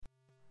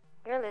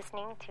You're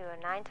listening to a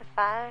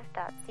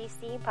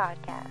 9to5.cc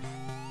podcast.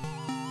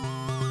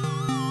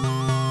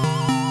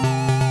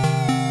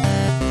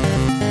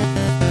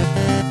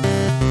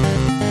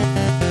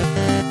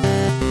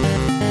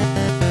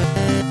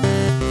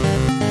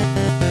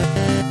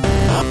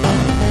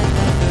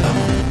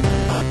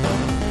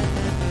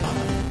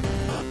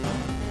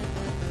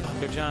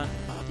 Yo, John.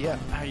 Yeah.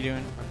 How you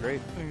doing? I'm great.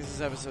 I think this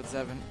is episode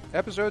 7.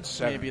 Episode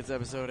 7. Maybe it's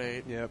episode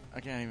 8. Yep.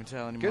 I can't even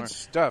tell anymore. Good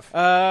stuff.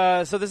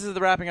 So this is the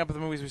wrapping up of the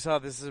movies we saw.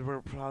 This is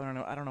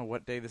I don't know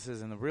what day this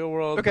is in the real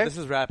world. Okay. But this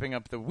is wrapping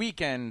up the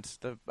weekend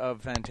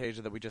of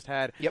Fantasia that we just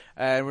had. Yep.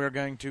 And we're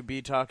going to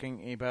be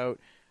talking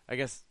about, I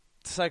guess,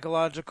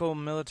 psychological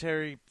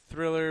military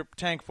thriller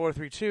Tank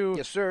 432.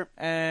 Yes, sir.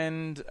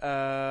 And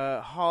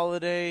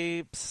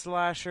holiday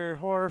slasher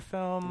horror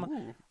film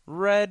Ooh.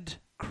 Red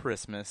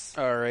Christmas.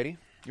 Alrighty.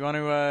 You want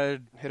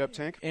to Hit up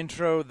Tank?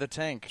 intro the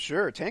Tank?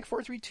 Sure. Tank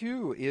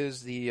 432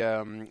 is the,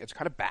 it's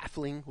kind of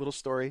baffling little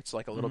story. It's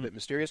like a little bit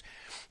mysterious.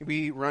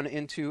 We run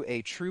into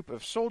a troop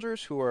of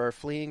soldiers who are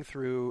fleeing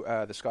through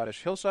the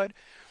Scottish hillside.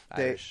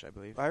 Irish, I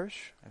believe.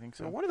 Irish? I think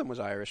so. Well, one of them was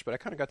Irish, but I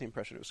kind of got the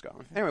impression it was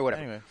Scotland. Anyway,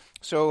 whatever. Anyway.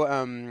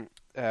 So,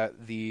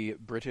 the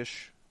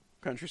British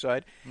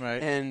countryside. Right.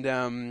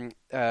 And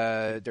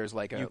there's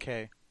like a...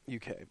 UK.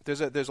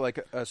 There's like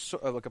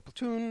a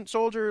platoon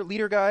soldier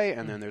leader guy,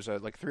 and then there's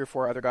like 3 or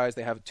 4 other guys.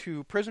 They have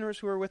 2 prisoners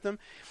who are with them,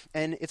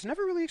 and it's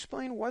never really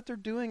explained what they're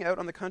doing out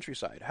on the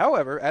countryside.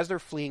 However, as they're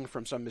fleeing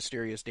from some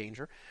mysterious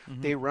danger,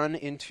 they run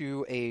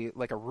into a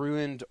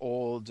ruined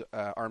old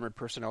armored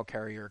personnel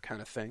carrier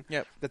kind of thing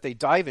that they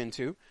dive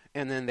into,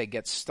 and then they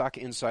get stuck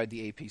inside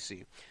the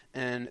APC.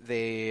 And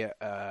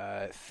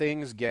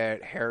things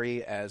get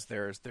hairy as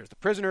there's the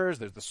prisoners,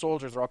 there's the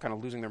soldiers. They're all kind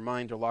of losing their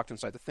mind. They're locked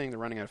inside the thing. They're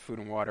running out of food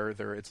and water.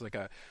 It's like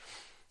a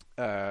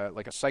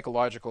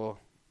psychological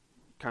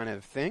kind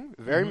of thing.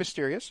 Very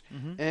mysterious.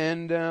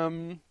 And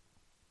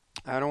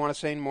I don't want to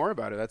say any more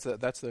about it. That's the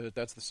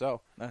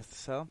cell. That's the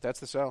cell?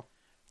 That's the cell.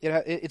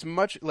 It's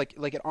much like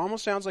it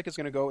almost sounds like it's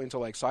going to go into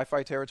like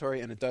sci-fi territory,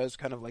 and it does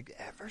kind of like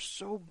ever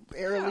so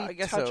barely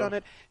touch on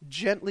it,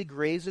 gently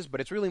grazes, but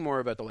it's really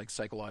more about the like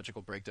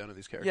psychological breakdown of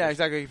these characters. Yeah,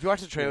 exactly. If you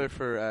watch the trailer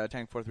for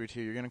Tank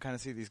 432, you're going to kind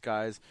of see these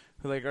guys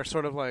who like are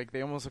sort of like,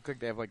 they almost look like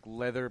they have like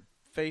leather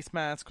face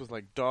masks with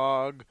like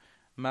dog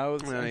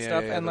mouths and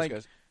stuff, and like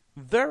guys.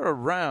 They're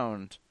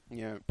around.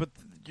 Yeah, but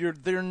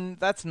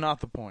that's not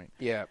the point.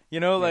 Yeah,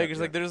 you know, like it's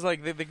like there's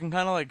like they can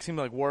kind of like seem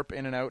to like warp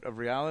in and out of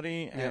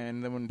reality,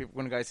 and then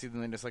when guys see them,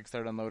 they just like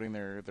start unloading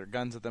their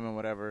guns at them and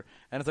whatever.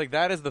 And it's like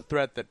that is the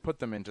threat that put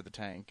them into the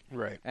tank,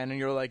 right? And then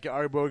you're like,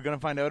 are we gonna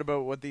find out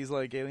about what these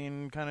like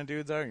alien kind of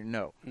dudes are?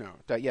 No.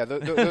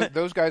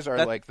 Those guys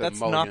are like the that's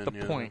mulligan, not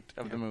the point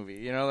of the movie.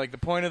 You know, like the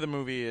point of the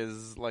movie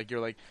is like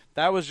you're like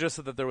that was just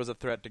so that there was a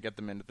threat to get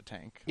them into the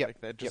tank. Yeah, like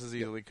that just as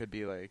easily could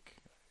be like.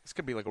 This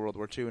could be like a World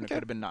War II, and it could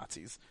have been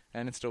Nazis,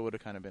 and it still would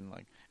have kind of been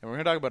like. And we're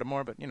gonna talk about it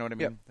more, but you know what I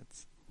mean. Yep.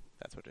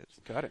 That's what it is.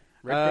 Got it.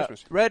 Red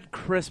Christmas. Red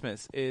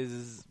Christmas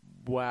is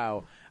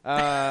wow,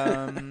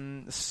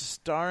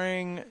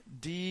 starring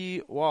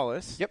Dee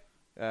Wallace. Yep.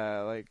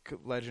 Like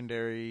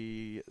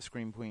legendary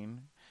scream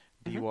queen,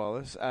 Dee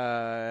Wallace.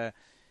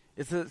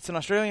 It's an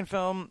Australian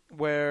film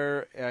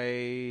where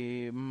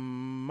a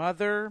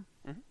mother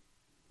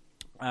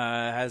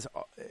has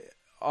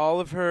all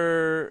of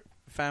her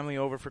family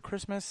over for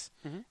Christmas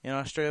in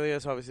Australia,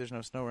 so obviously there's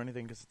no snow or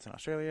anything because it's in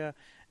Australia.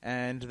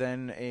 And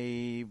then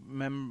they're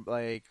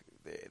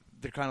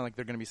kind of like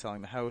they're going to be selling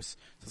the house,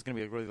 so it's going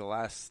to be like really the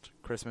last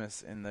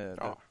Christmas in the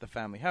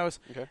family house.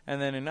 Okay. And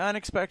then an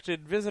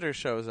unexpected visitor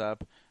shows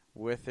up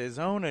with his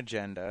own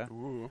agenda.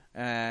 Ooh.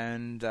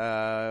 And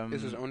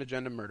is his own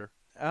agenda murder?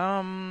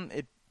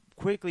 It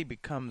quickly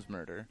becomes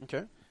murder.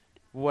 Okay.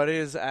 What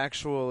his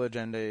actual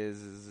agenda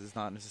is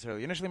not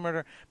necessarily initially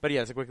murder, but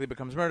yes, it quickly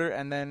becomes murder,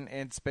 and then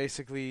it's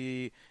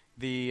basically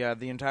the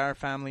entire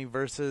family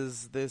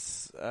versus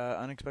this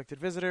unexpected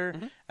visitor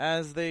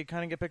as they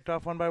kind of get picked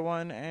off one by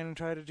one and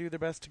try to do their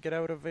best to get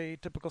out of a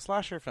typical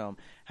slasher film.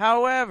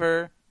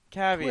 However,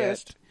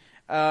 caveat,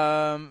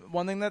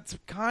 one thing that's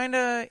kind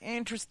of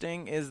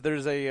interesting is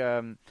there's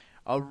a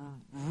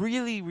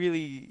really,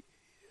 really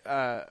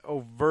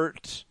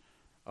overt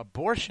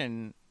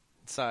abortion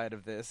side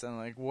of this, and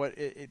like what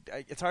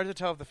it's hard to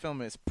tell if the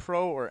film is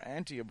pro or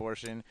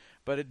anti-abortion,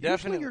 but it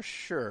definitely you're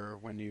sure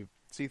when you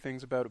see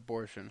things about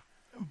abortion,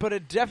 but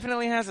it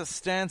definitely has a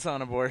stance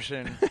on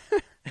abortion.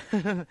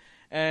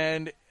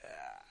 And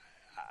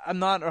I'm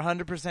not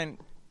 100%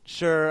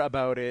 sure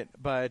about it,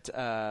 but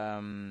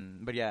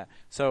yeah,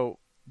 so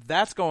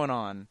that's going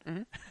on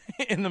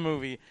in the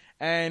movie,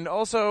 and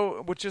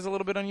also, which is a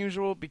little bit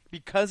unusual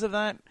because of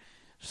that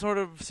sort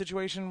of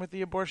situation with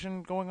the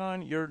abortion going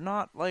on, you're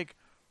not like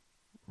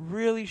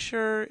really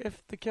sure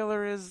if the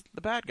killer is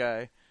the bad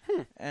guy,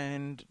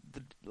 and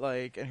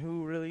and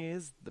who really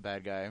is the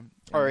bad guy in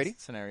this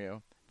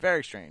scenario.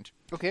 Very strange.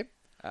 Okay.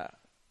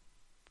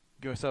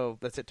 So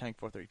that's it. Tank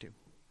 432.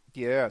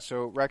 Yeah.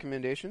 So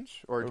recommendations,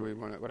 or do we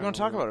want to? We want to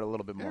talk about it a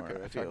little bit more.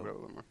 Okay, I feel talk about it a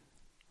little more.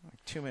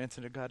 2 minutes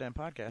into a goddamn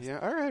podcast. Yeah,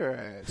 all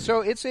right.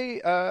 So it's a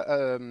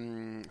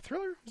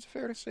thriller? Is it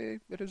fair to say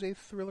it is a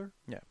thriller?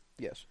 Yeah.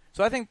 Yes.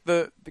 So I think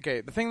the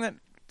thing that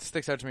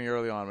sticks out to me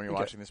early on when you're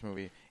watching this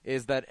movie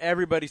is that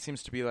everybody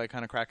seems to be like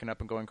kind of cracking up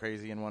and going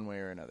crazy in one way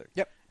or another.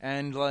 Yep.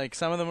 And like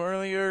some of them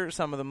earlier,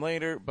 some of them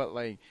later, but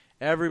like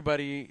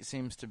everybody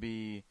seems to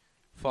be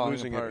falling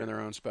losing apart it in their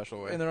own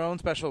special way. In their own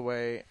special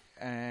way,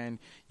 and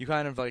you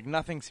kind of like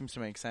nothing seems to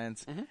make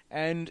sense. Mm-hmm.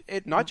 And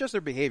it not just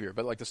their behavior,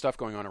 but like the stuff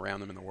going on around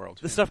them in the world.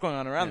 The stuff going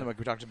on around them, like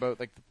we talked about,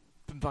 like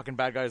the fucking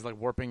bad guys like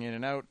warping in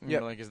and out. And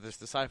you're like, is this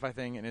the sci-fi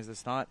thing, and is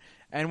this not?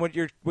 And what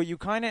you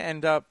kind of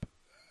end up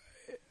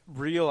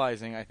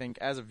realizing, I think,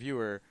 as a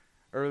viewer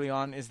early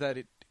on, is that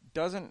it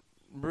doesn't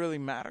really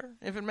matter,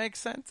 if it makes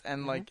sense.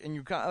 And like, and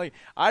you kind like,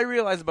 I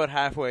realized about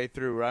halfway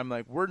through where I'm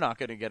like, we're not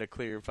going to get a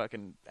clear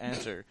fucking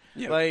answer.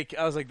 Like,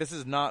 I was like, this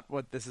is not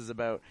what this is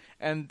about.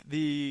 And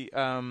the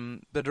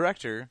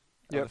director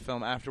of the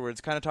film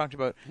afterwards kind of talked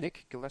about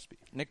Nick Gillespie,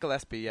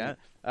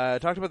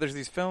 talked about there's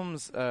these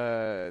films,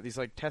 these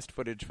like test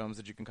footage films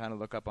that you can kind of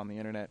look up on the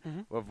internet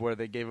of where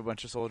they gave a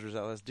bunch of soldiers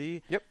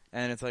LSD. Yep.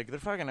 And it's like, they're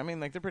fucking, I mean,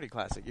 like, they're pretty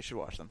classic. You should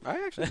watch them.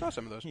 I actually saw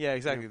some of those. Yeah,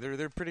 exactly. Yeah.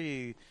 They're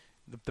pretty,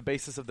 the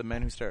basis of the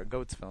Men Who Stare at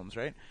Goats films,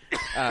 right?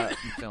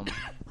 Film.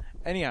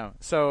 Anyhow,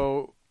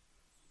 so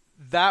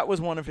that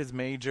was one of his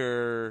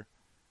major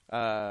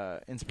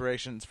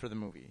inspirations for the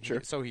movie.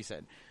 Sure. So he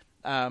said.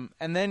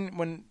 And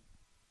then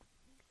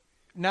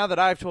now that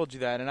I've told you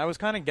that, and I was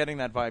kind of getting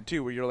that vibe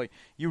too, where you're like,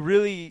 you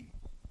really,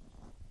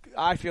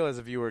 I feel as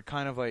a viewer,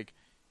 kind of like,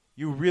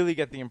 you really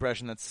get the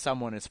impression that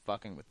someone is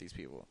fucking with these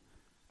people.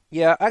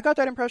 Yeah, I got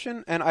that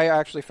impression, and I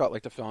actually felt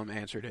like the film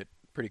answered it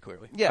pretty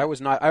clearly. Yeah.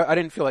 I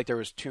didn't feel like there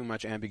was too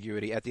much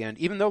ambiguity at the end,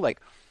 even though like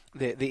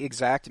the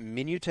exact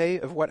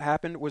minutiae of what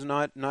happened was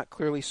not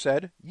clearly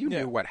said. You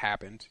knew what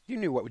happened. You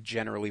knew what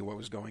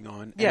was going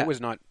on, and it was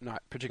not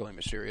particularly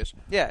mysterious.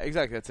 Yeah,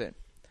 exactly, that's it.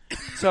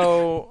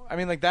 So, I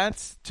mean, like,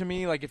 that's, to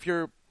me, like,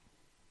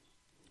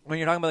 when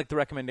you're talking about, like, the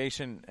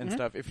recommendation and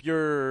stuff,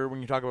 when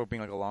you talk about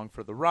being, like, along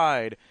for the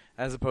ride,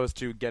 as opposed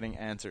to getting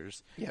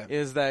answers,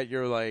 is that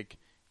you're, like,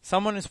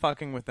 someone is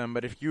fucking with them,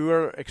 but if you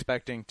are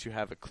expecting to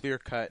have a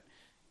clear-cut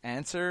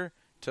answer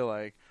to,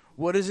 like,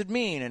 what does it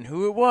mean, and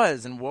who it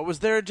was, and what was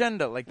their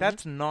agenda, like,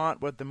 that's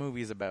not what the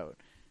movie's about.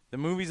 The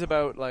movie's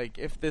about, like,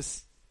 if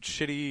this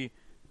shitty,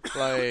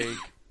 like,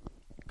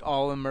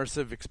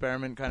 all-immersive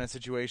experiment kind of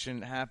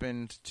situation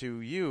happened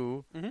to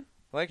you,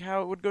 like,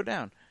 how it would go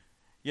down.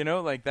 You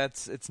know, like,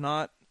 it's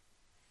not...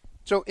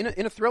 So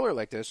in a thriller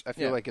like this, I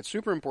feel like it's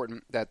super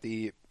important that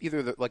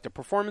either the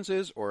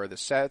performances or the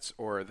sets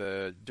or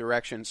the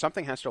direction,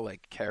 something has to,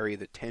 like, carry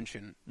the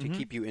tension to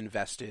keep you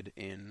invested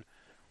in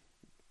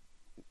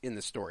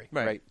the story.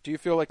 Right? Do you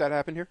feel like that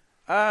happened here?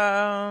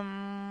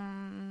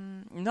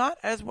 Not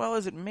as well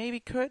as it maybe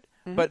could,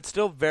 but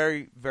still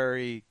very,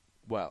 very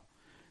well.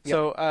 Yep.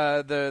 So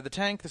the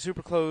tank, the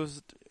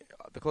closed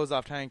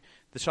off tank,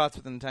 the shots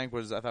within the tank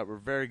I thought were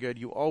very good.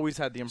 You always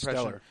had the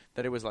impression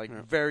that it was like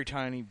very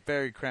tiny,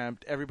 very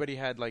cramped. Everybody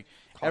had like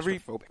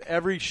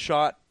every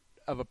shot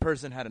of a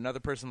person had another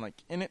person like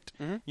in it,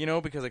 you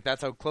know, because like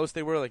that's how close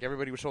they were. Like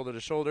everybody was shoulder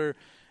to shoulder.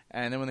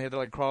 And then when they had to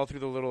like crawl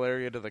through the little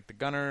area to like the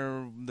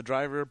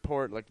driver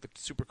port, like the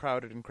super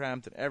crowded and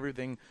cramped, and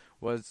everything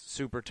was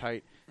super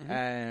tight,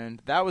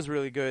 and that was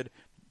really good.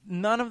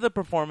 None of the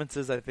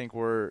performances I think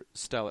were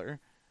stellar.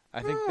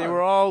 I think they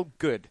were all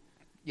good.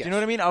 Yes. Do you know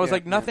what I mean? I was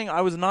like nothing.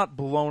 I was not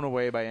blown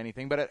away by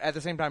anything, but at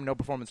the same time, no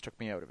performance took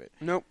me out of it.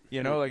 Nope.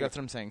 You know, like that's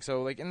what I'm saying.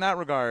 So like in that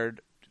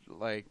regard,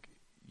 like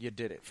you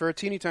did it for a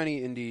teeny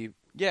tiny indie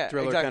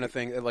thriller kind of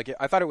thing. Like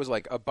I thought it was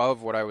like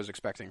above what I was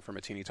expecting from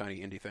a teeny tiny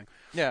indie thing.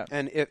 Yeah.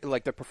 And it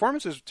like the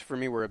performances for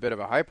me were a bit of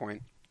a high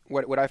point.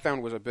 What I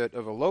found was a bit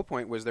of a low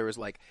point was there was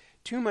like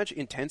too much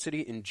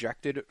intensity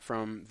injected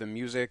from the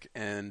music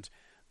and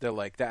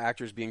the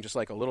actors being just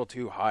like a little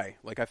too high.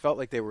 Like I felt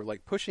like they were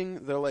like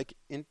pushing the like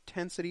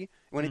intensity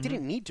when it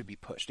didn't need to be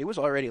pushed. It was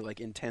already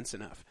like intense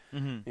enough.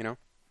 You know?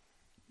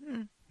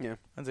 Yeah.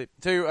 That's it.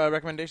 So your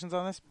recommendations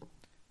on this?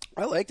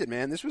 I liked it,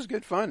 man. This was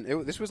good fun.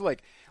 This was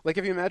like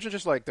if you imagine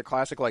just like the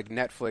classic like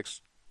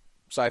Netflix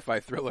sci-fi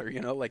thriller, you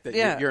know, like that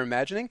you're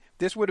imagining,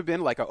 this would have been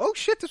like oh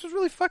shit, this was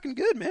really fucking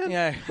good, man.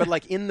 Yeah. But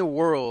like in the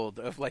world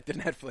of like the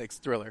Netflix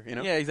thriller, you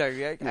know? Yeah,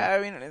 exactly. I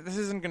mean, this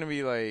isn't going to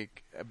be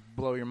like a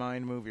blow your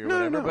mind movie or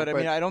whatever, but I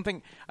mean,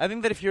 I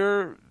think that if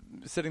you're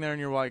sitting there and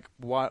you're like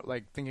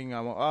thinking,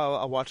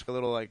 I'll watch like a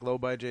little like low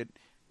budget,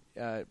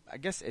 I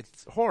guess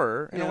it's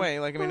horror in a way.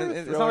 Like I mean,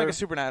 it's not like a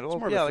supernatural,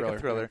 like a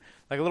thriller,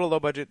 like a little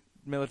low budget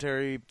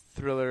military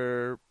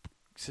thriller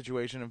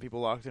situation of people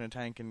locked in a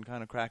tank and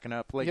kind of cracking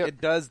up. Like it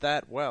does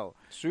that well.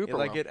 Super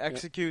well. It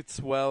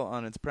executes well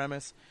on its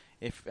premise.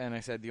 And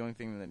I said the only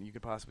thing that you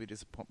could possibly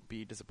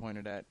be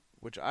disappointed at,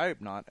 which I'm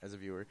not as a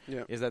viewer,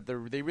 is that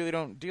they really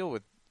don't dealing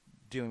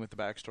with the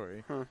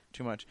backstory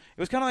too much. It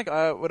was kind of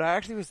like what I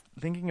actually was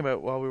thinking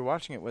about while we were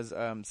watching it was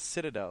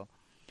Citadel.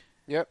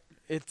 Yep.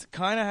 It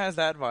kind of has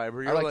that vibe.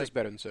 Where you're I like this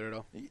better than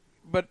Citadel.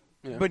 But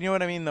you know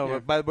what I mean, though?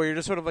 Where you're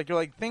just sort of like, you're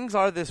like, things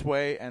are this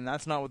way, and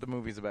that's not what the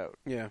movie's about.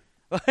 Yeah.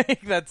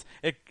 Like that's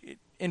it,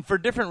 and for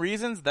different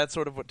reasons, that's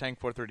sort of what Tank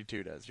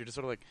 432 does. You're just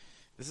sort of like,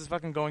 this is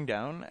fucking going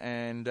down,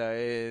 and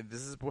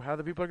this is how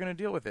the people are going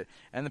to deal with it.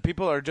 And the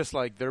people are just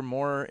like, they're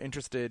more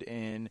interested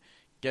in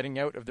getting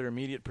out of their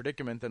immediate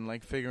predicament than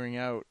like figuring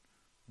out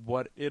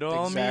what it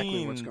all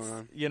exactly means. what's going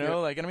on. You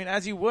know, like, and I mean,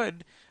 as you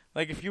would,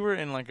 like, if you were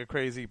in like a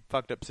crazy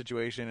fucked up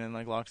situation and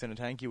like locked in a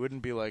tank, you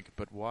wouldn't be like,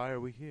 but why are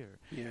we here?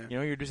 Yeah. You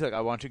know, you're just like, I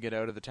want to get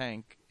out of the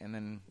tank, and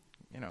then,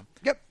 you know.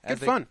 Yep. Good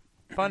fun.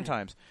 Fun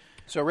times.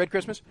 So Red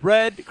Christmas?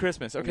 Red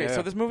Christmas. Okay, Yeah.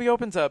 so this movie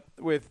opens up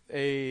with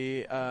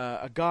a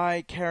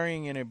guy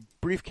carrying in a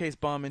briefcase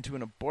bomb into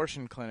an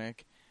abortion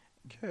clinic,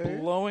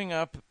 blowing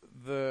up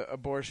the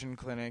abortion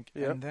clinic,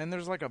 and then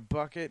there's like a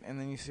bucket, and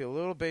then you see a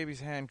little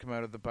baby's hand come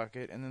out of the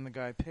bucket, and then the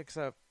guy picks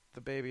up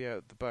the baby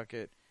out the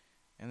bucket,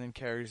 and then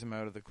carries him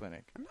out of the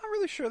clinic. I'm not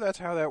really sure that's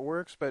how that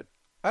works, but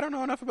I don't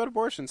know enough about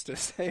abortions to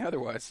say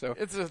otherwise. So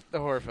it's a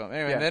horror film.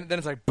 Anyway, then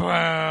it's like,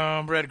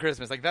 boom, Red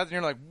Christmas. Like that, and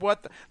you're like,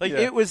 what?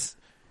 It was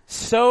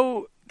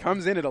so...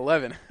 Comes in at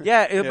 11.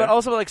 Yeah, but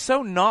also like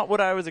so not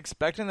what I was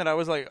expecting, that I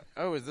was like,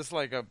 oh, is this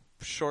like a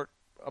short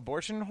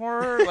abortion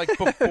horror like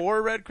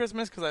before Red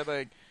Christmas? Because I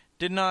like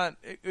did not.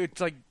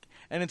 It's like,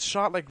 and it's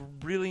shot like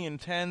really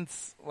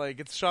intense. Like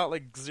it's shot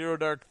like 0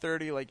 Dark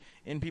 30, like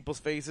in people's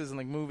faces and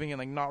like moving and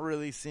like not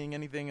really seeing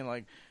anything, and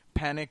like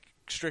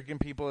panic-stricken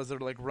people as they're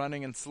like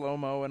running in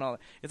slow-mo and all.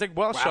 It's like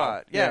well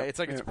shot. Yeah, it's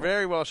like it's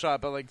very well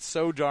shot, but like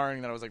so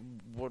jarring that I was like,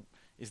 what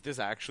is this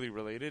actually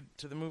related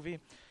to the movie?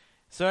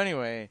 So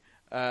anyway,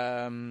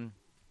 I'm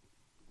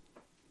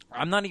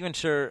not even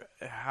sure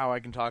how I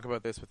can talk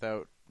about this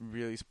without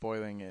really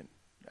spoiling it,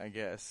 I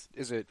guess.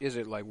 Is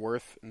it like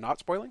worth not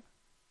spoiling?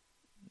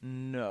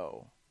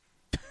 No.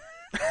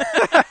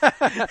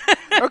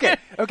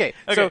 Okay.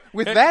 So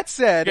with that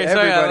said,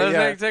 everybody,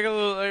 let's take a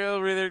little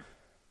breather.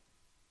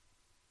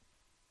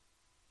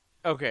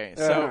 Okay,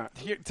 so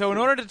in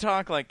order to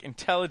talk like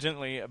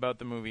intelligently about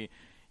the movie,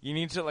 you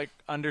need to like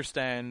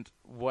understand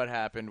what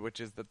happened, which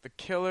is that the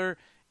killer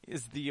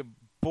is the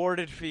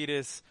aborted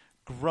fetus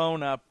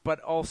grown up, but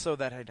also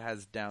that it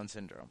has Down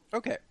syndrome.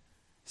 Okay.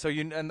 So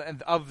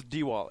and of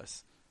Dee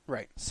Wallace.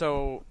 Right.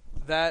 So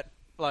that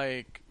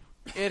like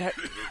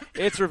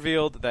it's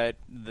revealed that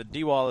the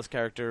Dee Wallace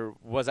character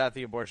was at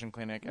the abortion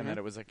clinic, and that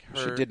it was like her.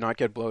 She did not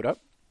get blowed up?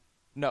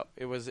 No,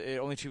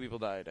 only 2 people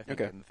died, I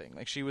think, Okay. in the thing.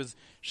 Like she was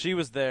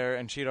there,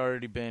 and she'd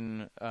already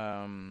been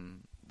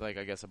like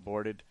I guess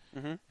aborted,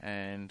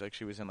 and like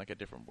she was in like a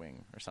different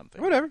wing or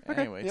something. Whatever.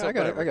 Okay. Anyway, Yeah, so I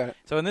got whatever. it.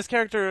 So in this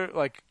character,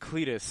 like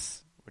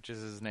Cletus, which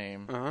is his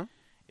name,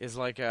 is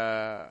like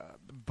a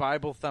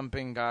Bible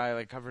thumping guy,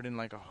 like covered in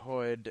like a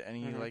hood, and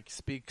he like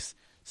speaks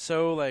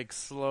so like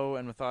slow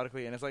and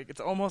methodically, and it's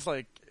almost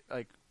like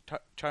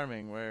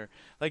charming, where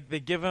like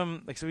they give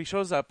him like, so he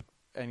shows up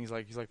and he's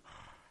like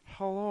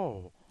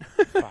hello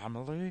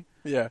family,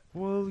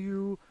 will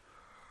you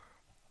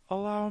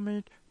allow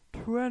me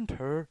to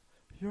enter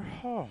your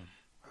home?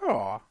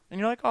 Aw. And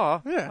you're like,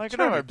 oh, Yeah, like an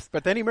charming. orbs.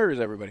 But then he murders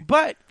everybody.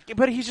 But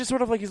he's just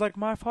sort of like, he's like,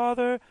 my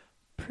father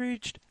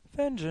preached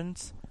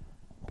vengeance,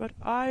 but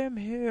I am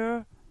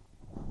here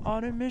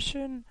on a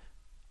mission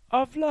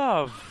of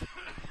love.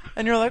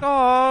 And you're like,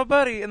 oh,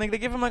 buddy. And like, they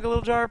give him like a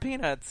little jar of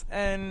peanuts.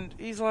 And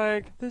he's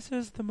like, this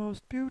is the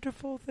most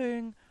beautiful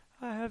thing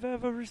I have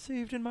ever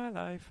received in my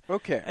life.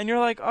 Okay. And you're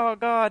like, oh,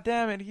 god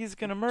damn it, he's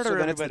going to murder So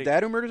then everybody. it's the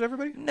dad who murders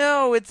everybody?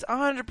 No, it's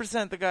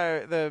 100% the guy,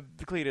 the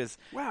Cletus.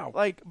 Wow.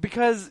 Like,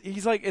 because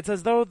he's like, it's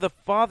as though the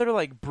father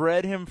like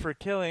bred him for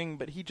killing,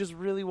 but he just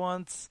really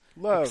wants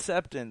love,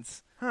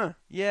 acceptance. Huh.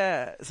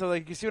 Yeah. So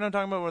like, you see what I'm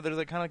talking about, where there's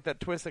like kind of like that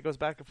twist that goes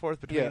back and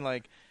forth between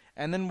like,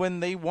 and then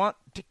when they want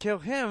to kill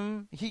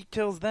him, he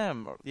kills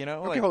them, you know?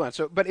 Okay, like, hold on.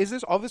 So, but is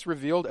this all this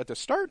revealed at the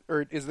start,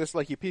 or is this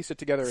like you piece it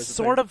together as a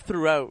sort thing? of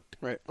throughout?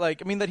 Right.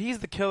 Like, I mean, that he's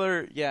the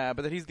killer, yeah,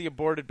 but that he's the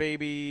aborted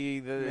baby,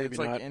 Maybe it's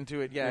like not.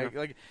 into it, yeah.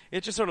 Like,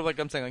 it's just sort of like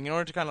I'm saying, like, in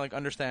order to kind of like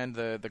understand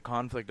the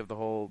conflict of the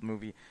whole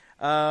movie.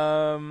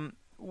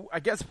 I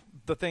guess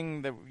the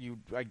thing that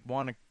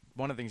one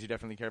of the things you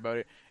definitely care about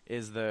it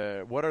is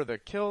what are the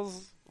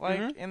kills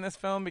like in this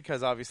film,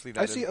 because obviously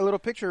I see a little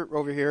picture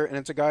over here, and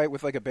it's a guy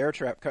with like a bear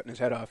trap cutting his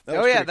head off. That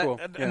oh was yeah, pretty cool.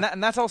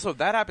 And that's also,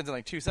 that happens in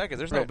like 2 seconds.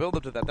 There's no Right. build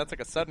up to that. That's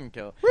like a sudden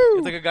kill. Woo!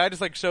 It's like a guy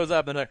just like shows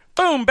up and like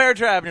boom, bear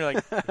trap, and you're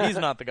like, he's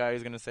not the guy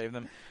who's gonna save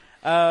them.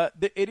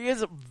 It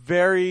is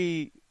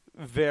very,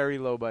 very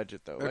low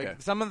budget though. Okay.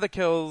 Like some of the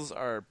kills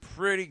are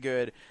pretty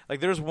good. Like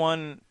there's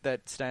one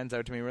that stands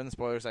out to me. We're in the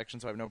spoiler section,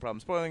 so I have no problem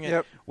spoiling it.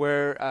 Yep.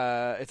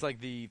 Where it's like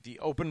the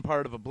open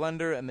part of a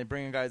blender, and they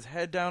bring a guy's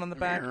head down on the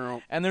back,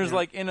 and there's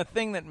like in a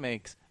thing that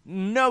makes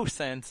no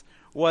sense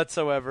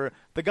whatsoever,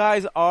 the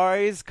guy's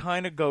eyes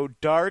kind of go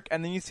dark,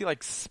 and then you see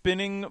like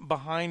spinning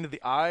behind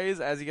the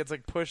eyes as he gets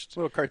like pushed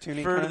A little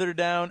cartoony further kinda.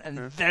 down,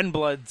 and then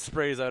blood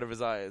sprays out of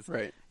his eyes.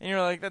 Right. And you're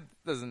like,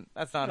 that's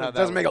not how It that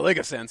doesn't make a works. lick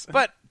of sense.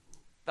 But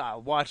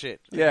watch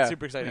it. Yeah. It's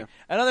super exciting.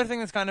 Yeah. Another thing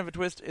that's kind of a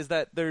twist is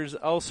that there's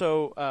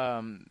also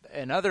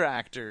another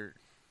actor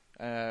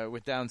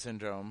with Down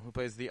syndrome who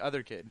plays the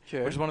other kid,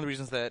 Okay. which is one of the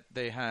reasons that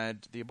they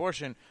had the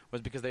abortion,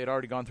 was because they had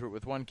already gone through it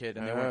with one kid,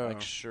 and they weren't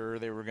like sure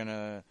they were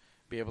gonna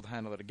be able to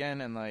handle it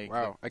again. And like,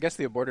 wow, I guess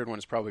the aborted one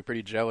is probably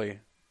pretty jelly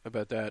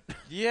about that.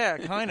 yeah,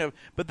 kind of.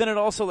 But then it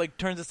also like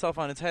turns itself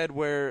on its head,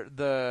 where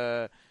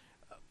the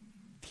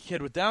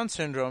kid with Down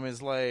syndrome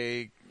is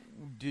like,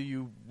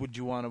 would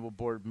you want to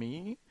abort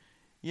me?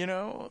 You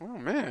know? Oh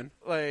man!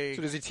 Like,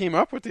 so does he team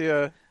up with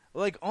the?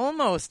 Like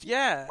almost,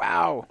 yeah.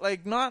 Wow.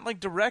 Like not like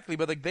directly,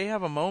 but like they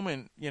have a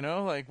moment, you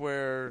know, like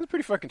where It's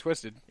pretty fucking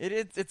twisted.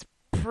 It's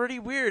pretty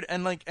weird,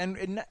 and like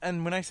and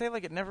when I say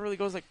like it never really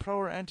goes like pro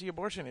or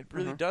anti-abortion, it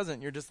really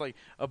doesn't. You're just like,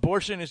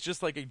 abortion is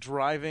just like a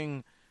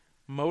driving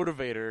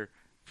motivator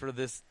for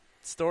this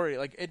story.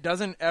 Like it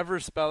doesn't ever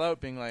spell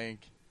out being like,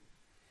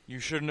 you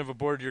shouldn't have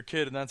aborted your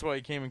kid and that's why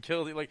he came and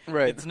killed you. Like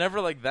it's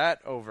never like that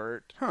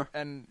overt.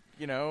 And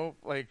you know,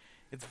 like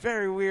it's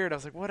very weird. I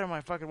was like, what am I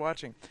fucking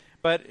watching?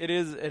 But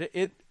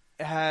it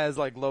has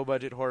like low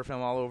budget horror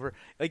film all over.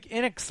 Like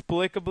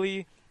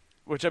inexplicably,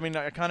 which I mean,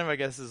 I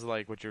guess is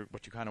like what you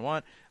kind of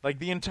want. Like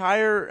the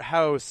entire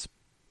house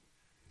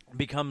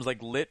becomes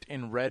like lit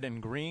in red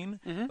and green.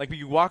 Like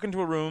you walk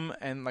into a room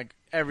and like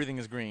everything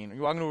is green.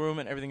 You walk into a room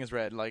and everything is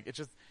red. Like it's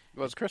just,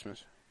 well, it's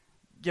Christmas.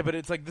 Yeah, but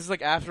it's like this is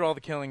like after all the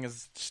killing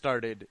is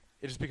started.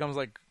 It just becomes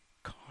like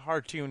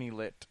cartoony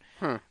lit.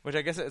 Which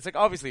I guess it's like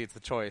obviously it's the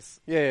choice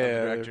of the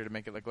director to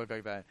make it like look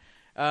like that.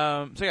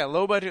 So yeah,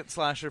 low budget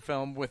slasher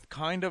film with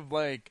kind of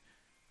like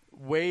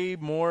way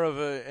more of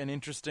an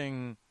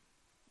interesting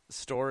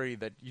story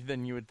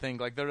than you would think.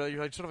 Like you're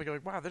like sort of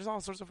like wow, there's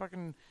all sorts of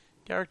fucking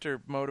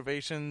character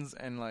motivations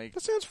and like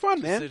that sounds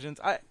fun, decisions.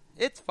 Man.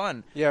 It's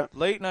fun. Yeah.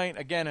 Late night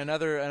again.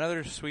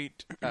 Another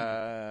sweet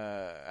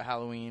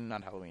Halloween,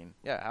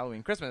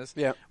 Christmas.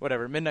 Yeah.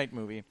 Whatever midnight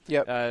movie.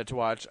 Yeah. To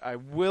watch. I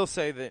will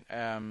say that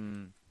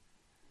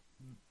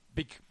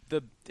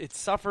it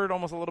suffered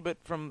almost a little bit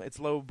from its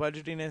low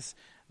budgetiness,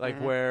 like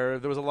where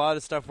there was a lot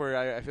of stuff where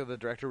I feel the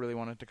director really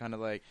wanted to kind of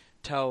like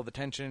tell the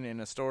tension in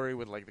a story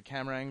with like the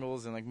camera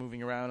angles and like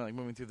moving around and like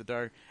moving through the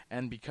dark,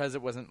 and because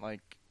it wasn't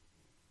like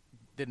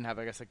didn't have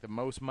I guess like the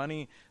most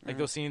money, like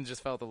those scenes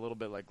just felt a little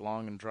bit like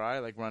long and dry,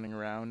 like running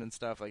around and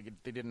stuff. Like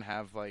they didn't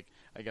have like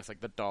I guess like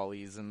the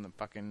dollies and the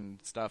fucking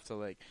stuff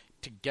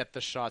to get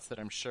the shots that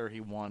I'm sure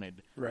he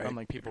wanted from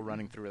like people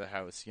running through the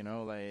house, you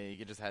know, like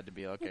it just had to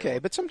be okay.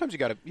 But sometimes you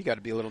gotta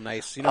be a little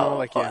nice, you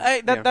know,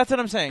 that's what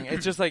I'm saying.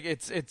 It's just like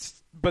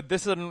it's but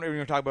this isn't when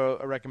you talk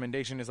about a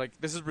recommendation is like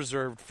this is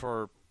reserved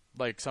for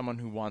like someone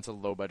who wants a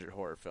low budget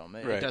horror film.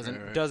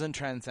 It doesn't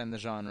transcend the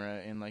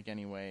genre in like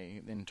any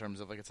way in terms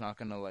of like it's not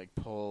gonna like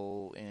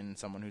pull in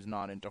someone who's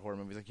not into horror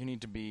movies. Like you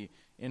need to be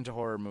into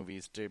horror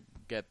movies to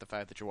get the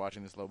fact that you're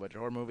watching this low budget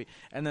horror movie,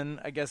 and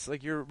then I guess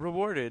like you're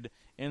rewarded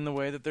in the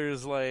way that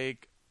there's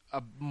like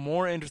a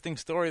more interesting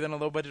story than a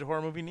low budget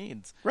horror movie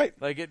needs. Right.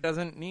 Like it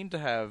doesn't need to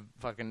have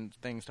fucking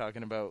things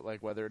talking about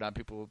like whether or not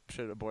people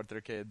should abort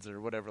their kids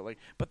or whatever. Like,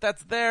 but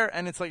that's there,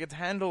 and it's like it's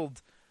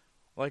handled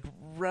like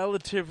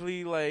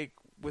relatively like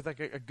with like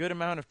a good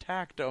amount of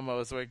tact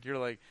almost. Like you're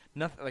like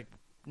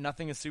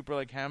nothing is super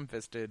like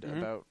ham-fisted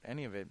about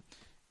any of it.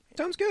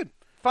 Sounds good.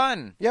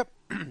 Fun. Yep.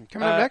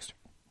 Coming up next.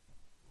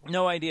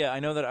 No idea. I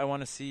know that I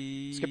want to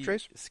see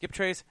Skip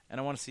Trace, and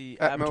I want to see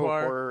Atmo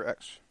Abattoir. Horror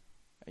X.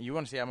 You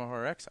want to see Atmo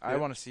Horror X? Yeah. I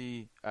want to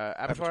see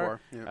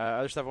Abattoir. Yeah.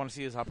 Other stuff I want to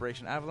see is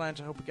Operation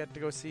Avalanche. I hope we get to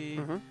go see.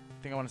 I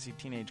think I want to see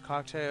Teenage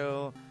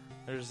Cocktail.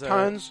 There's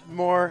tons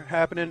more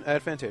happening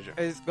at Fantasia.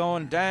 It's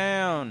going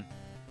down.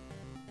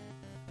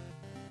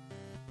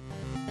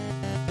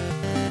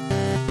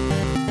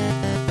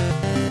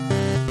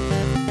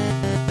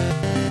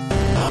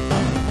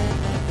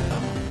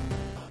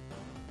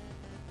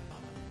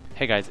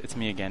 Hey guys, it's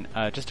me again.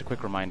 Just a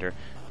quick reminder,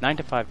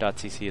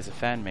 9to5.cc is a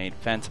fan-made,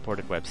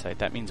 fan-supported website.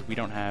 That means we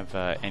don't have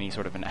any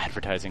sort of an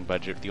advertising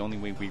budget. The only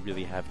way we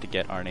really have to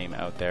get our name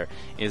out there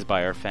is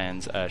by our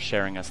fans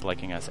sharing us,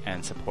 liking us,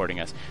 and supporting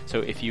us.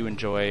 So if you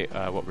enjoy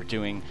what we're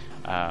doing,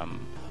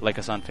 like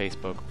us on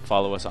Facebook,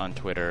 follow us on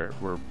Twitter.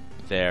 We're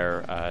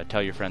there.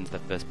 Tell your friends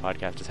that this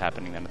podcast is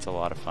happening, then it's a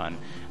lot of fun.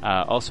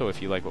 Also,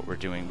 if you like what we're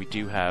doing, we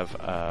do have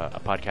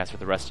a podcast for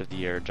the rest of the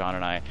year, John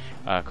and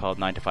I, called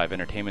 9 to 5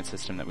 Entertainment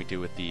System that we do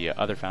with the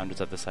other founders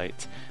of the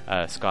sites,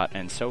 Scott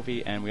and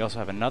Sophie, and we also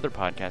have another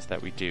podcast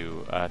that we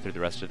do through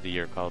the rest of the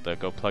year called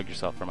Go Plug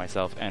Yourself, for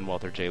myself and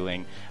Walter J.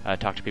 Ling,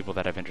 talk to people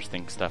that have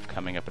interesting stuff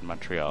coming up in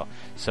Montreal.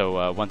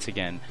 So once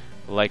again,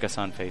 like us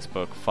on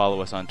Facebook, follow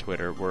us on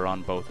Twitter, we're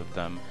on both of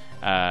them.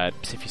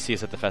 If you see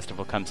us at the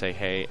festival, come say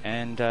hey,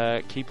 and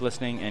keep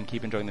listening and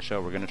keep enjoying the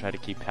show. We're going to try to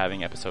keep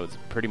having episodes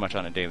pretty much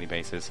on a daily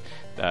basis.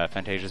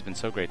 Fantasia's been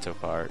so great so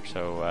far.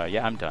 So,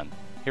 yeah, I'm done.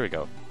 Here we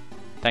go.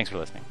 Thanks for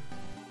listening.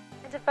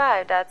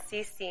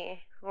 9to5.cc.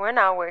 We're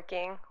not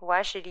working.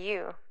 Why should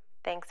you?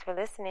 Thanks for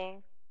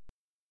listening.